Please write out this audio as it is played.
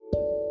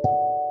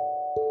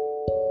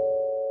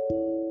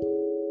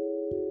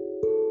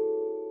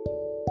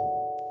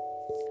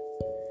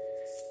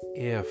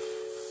if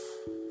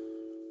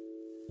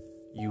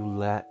you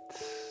let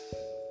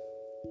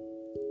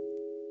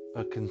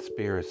a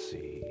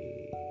conspiracy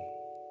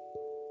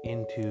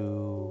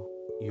into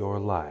your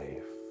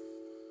life,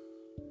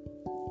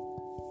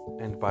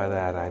 and by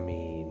that I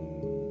mean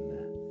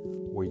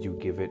where you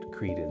give it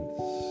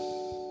credence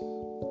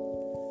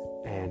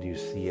and you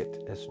see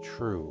it as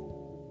true,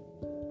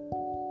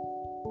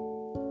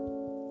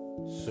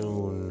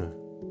 soon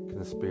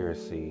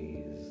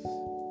conspiracies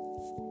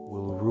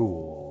will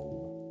rule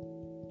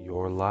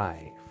your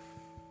life.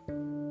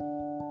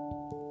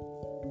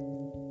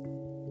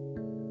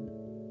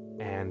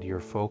 And your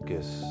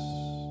focus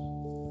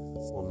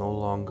will no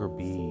longer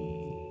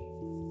be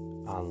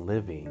on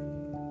living,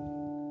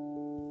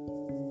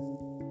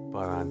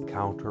 but on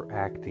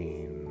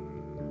counteracting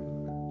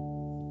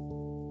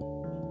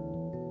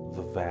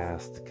the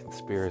vast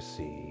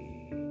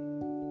conspiracy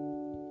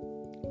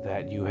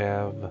that you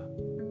have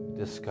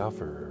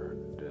discovered.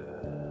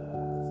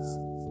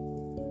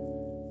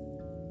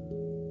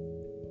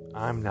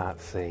 I'm not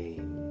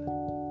saying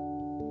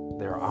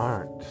there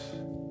aren't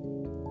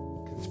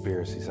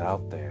conspiracies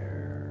out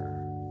there,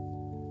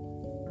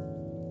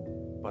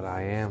 but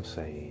I am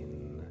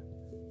saying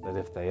that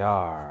if they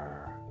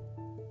are,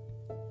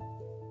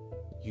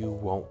 you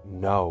won't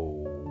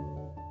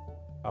know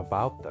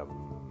about them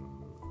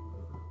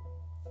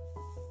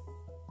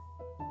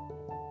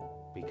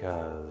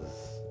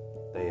because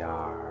they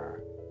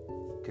are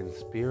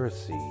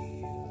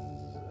conspiracies.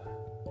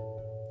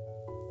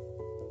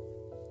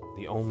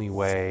 The only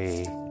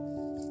way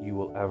you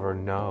will ever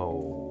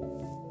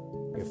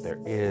know if there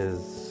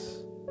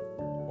is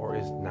or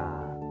is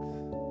not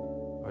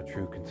a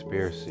true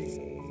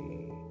conspiracy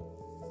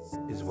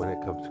is when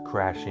it comes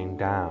crashing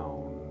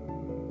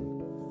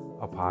down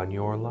upon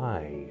your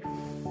life.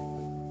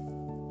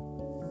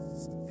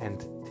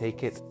 And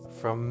take it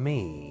from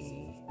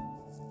me,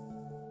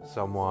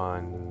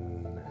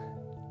 someone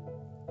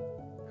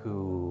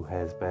who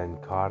has been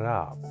caught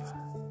up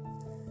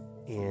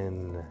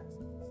in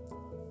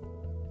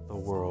the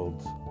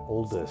world's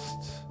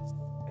oldest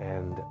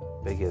and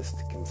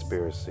biggest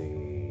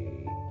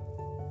conspiracy,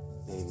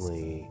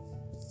 namely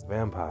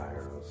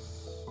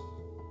vampires,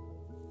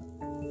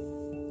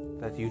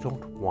 that you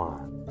don't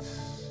want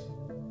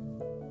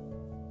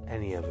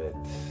any of it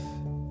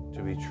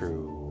to be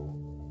true,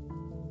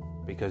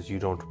 because you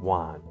don't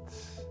want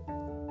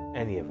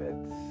any of it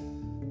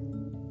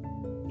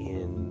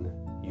in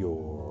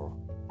your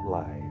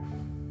life.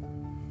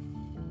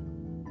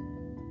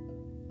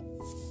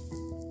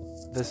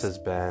 This has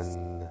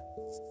been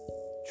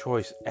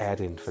Choice Ad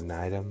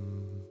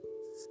Infinitum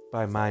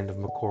by Mind of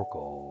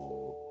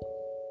McCorkle.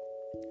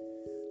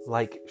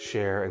 Like,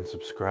 share, and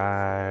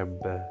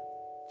subscribe.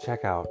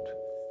 Check out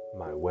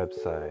my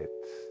website,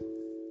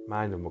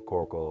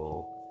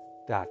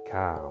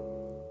 mindofmccorkle.com.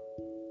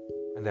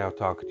 And I'll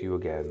talk to you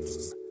again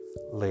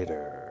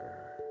later.